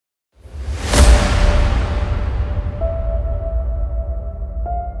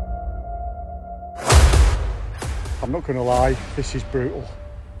I'm not going to lie, this is brutal.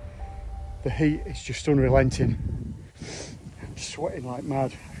 The heat is just unrelenting. I'm sweating like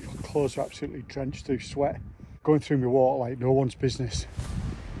mad. My clothes are absolutely drenched through sweat. Going through my water like no one's business.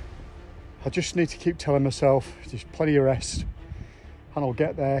 I just need to keep telling myself there's plenty of rest and I'll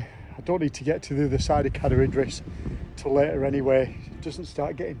get there. I don't need to get to the other side of Cadair Idris till later anyway. It doesn't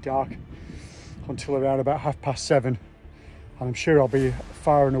start getting dark until around about 7:30, and I'm sure I'll be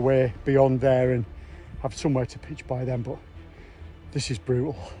far and away beyond there and have somewhere to pitch by then, but this is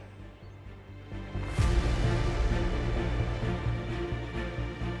brutal.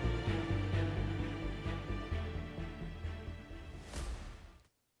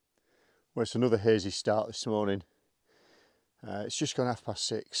 Well, it's another hazy start this morning. It's just gone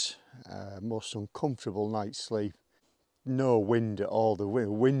 6:30. Most uncomfortable night's sleep. No wind at all. The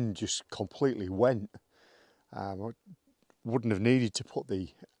wind just completely went. I wouldn't have needed to put the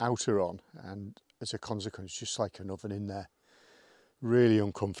outer on, and as a consequence, just like an oven in there. Really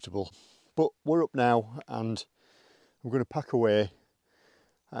uncomfortable. But we're up now, and I'm going to pack away,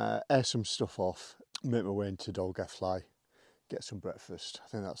 air some stuff off, make my way into Dolgellau I, get some breakfast. I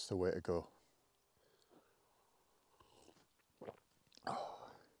think that's the way to go.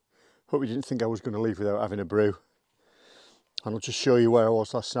 Hope you didn't think I was going to leave without having a brew. And I'll just show you where I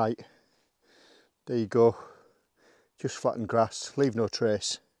was last night. There you go. Just flattened grass, leave no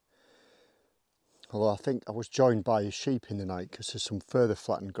trace. Although I think I was joined by a sheep in the night because there's some further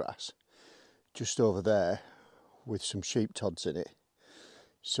flattened grass just over there with some sheep tods in it.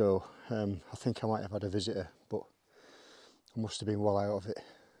 So I think I might have had a visitor, but I must have been well out of it.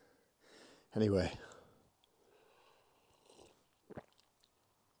 Anyway.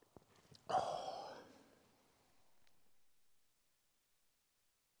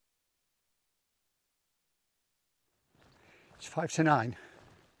 It's 5 to 9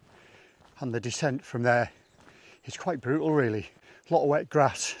 and the descent from there is quite brutal really. A lot of wet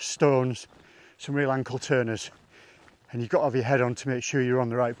grass, stones, some real ankle turners, and you've got to have your head on to make sure you're on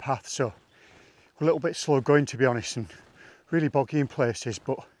the right path. So a little bit slow going, to be honest, and really boggy in places,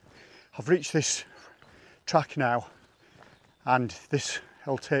 but I've reached this track now and this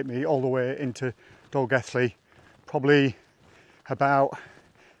will take me all the way into Dolgellau, probably about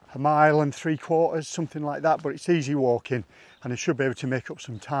 1.75 miles, something like that, but it's easy walking and I should be able to make up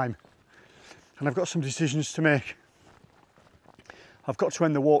some time. And I've got some decisions to make. I've got to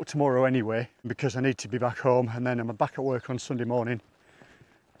end the walk tomorrow anyway because I need to be back home, and then I'm back at work on Sunday morning.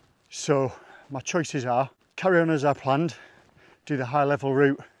 So my choices are carry on as I planned, do the high level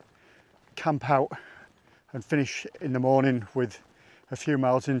route, camp out and finish in the morning with a few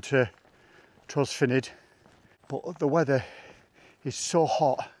miles into Trawsfynydd. But the weather is so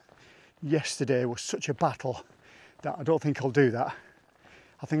hot. Yesterday was such a battle that I don't think I'll do that.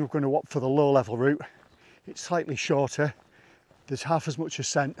 I think I'm going to opt for the low level route. It's slightly shorter, there's half as much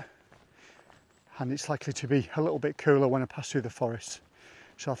ascent, and it's likely to be a little bit cooler when I pass through the forest.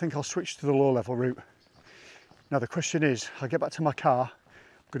 So I think I'll switch to the low level route. Now the question is, I'll get back to my car,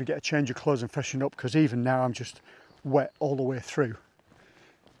 I'm going to get a change of clothes and freshen up because even now I'm just wet all the way through.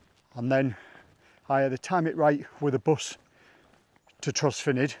 And then I either time it right with a bus to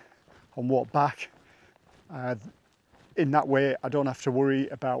Trawsfynydd and walk back. In that way I don't have to worry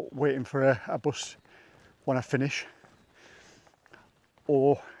about waiting for a bus when I finish,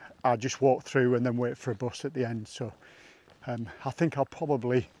 or I just walk through and then wait for a bus at the end. So I think I'll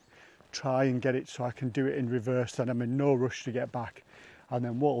probably try and get it so I can do it in reverse, then I'm in no rush to get back. And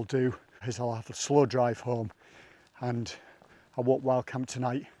then what I'll do is I'll have a slow drive home and I won't wild camp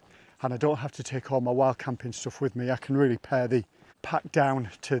tonight, and I don't have to take all my wild camping stuff with me. I can really pare the pack down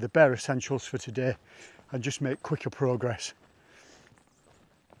to the bare essentials for today and just make quicker progress,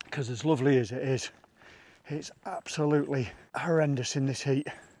 because as lovely as it is, it's absolutely horrendous in this heat.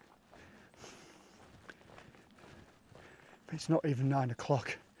 It's not even 9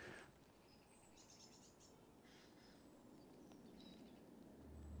 o'clock.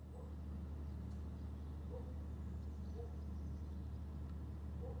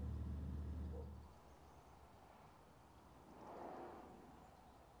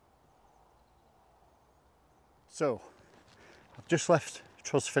 So, I've just left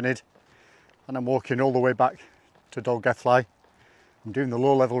Trawsfynydd and I'm walking all the way back to Dolgellau. I'm doing the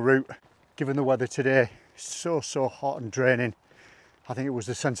low level route. Given the weather today, it's so hot and draining, I think it was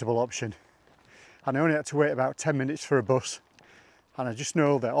the sensible option. And I only had to wait about 10 minutes for a bus, and I just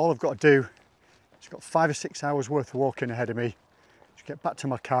know that all I've got to do is got 5 or 6 hours worth of walking ahead of me, just get back to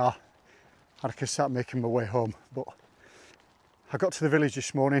my car and I can start making my way home. But I got to the village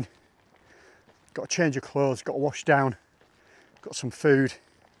this morning, got a change of clothes, got to wash down, got some food,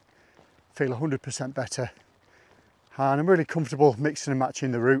 feel 100% better, and I'm really comfortable mixing and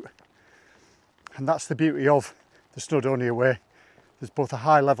matching the route. And that's the beauty of the Snowdonia Way. There's both a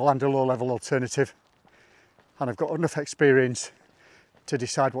high level and a low level alternative, and I've got enough experience to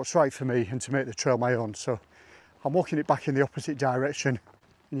decide what's right for me and to make the trail my own. So I'm walking it back in the opposite direction,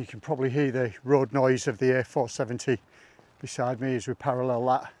 and you can probably hear the road noise of the A470 beside me as we parallel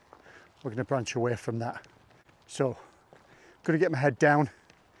that. We're going to branch away from that. So I'm going to get my head down,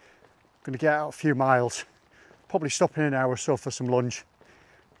 I'm going to get out a few miles, probably stop in an hour or so for some lunch,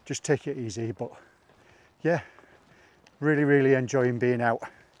 just take it easy. But yeah, really enjoying being out.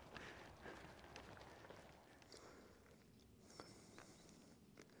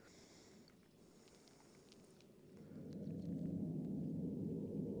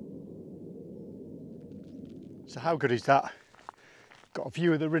 So how good is that? Got a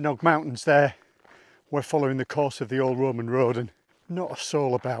view of the Rhinog Mountains there. We're following the course of the old Roman road, and not a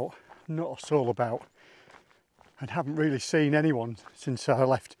soul about, not a soul about. And haven't really seen anyone since I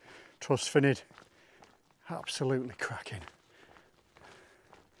left Trawsfynydd. Absolutely cracking.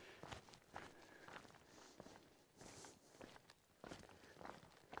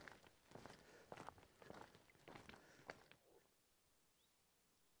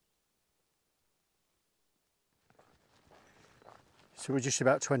 So we're just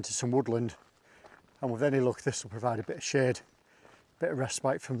about to enter some woodland, and with any luck this will provide a bit of shade, a bit of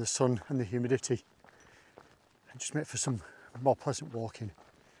respite from the sun and the humidity, and just make for some more pleasant walking.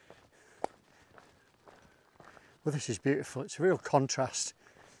 Well, this is beautiful. It's a real contrast.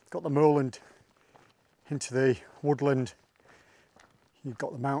 Got the moorland into the woodland, you've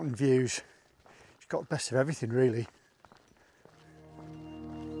got the mountain views, you've got the best of everything really.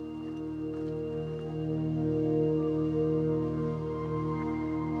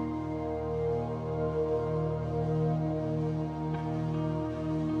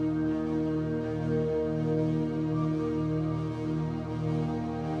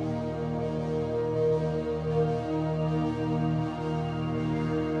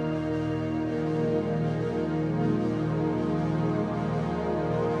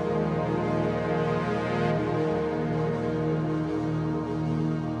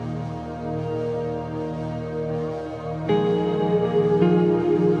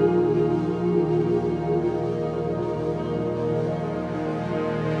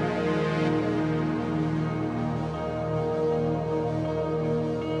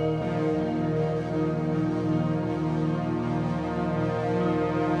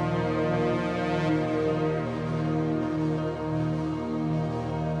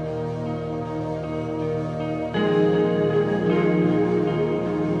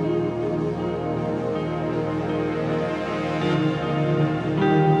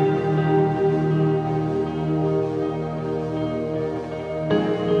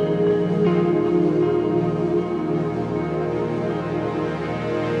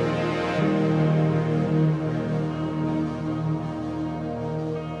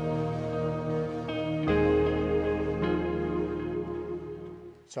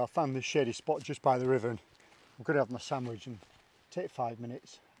 So I found this shady spot just by the river, and I'm going to have my sandwich and take 5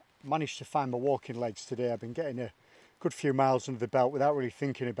 minutes. Managed to find my walking legs today. I've been getting a good few miles under the belt without really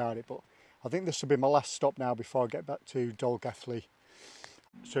thinking about it, but I think this will be my last stop now before I get back to Dolgellau I.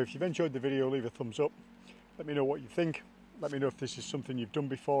 So if you've enjoyed the video, leave a thumbs up. Let me know what you think. Let me know if this is something you've done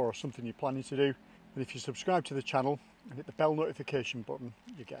before or something you're planning to do. And if you subscribe to the channel and hit the bell notification button,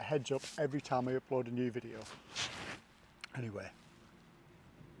 you get a heads up every time I upload a new video. Anyway.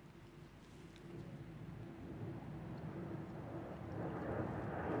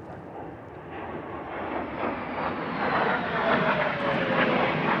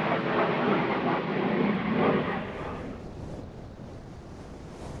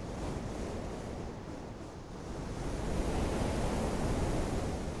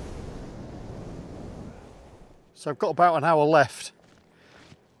 So I've got about an hour left,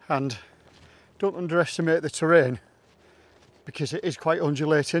 and don't underestimate the terrain because it is quite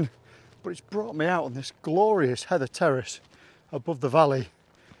undulating, but it's brought me out on this glorious heather terrace above the valley.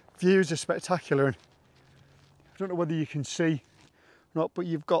 Views are spectacular, and I don't know whether you can see or not, but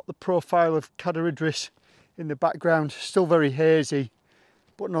you've got the profile of Cadair Idris in the background, still very hazy,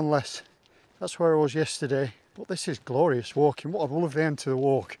 but nonetheless that's where I was yesterday. But this is glorious walking. What a lovely end to the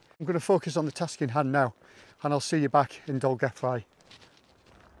walk. I'm going to focus on the task in hand now, and I'll see you back in Dolgellau I.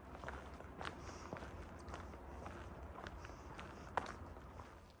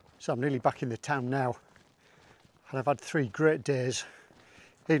 So I'm nearly back in the town now, and I've had 3 great days,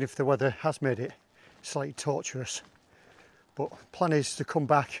 even if the weather has made it slightly torturous. But plan is to come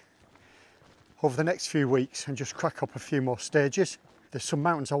back over the next few weeks and just crack up a few more stages. There's some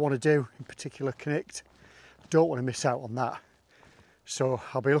mountains I want to do, in particular Connect, Don't want to miss out on that. So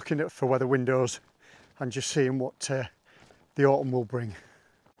I'll be looking for weather windows and just seeing what the autumn will bring.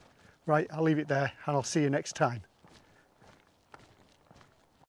 Right, I'll leave it there and I'll see you next time.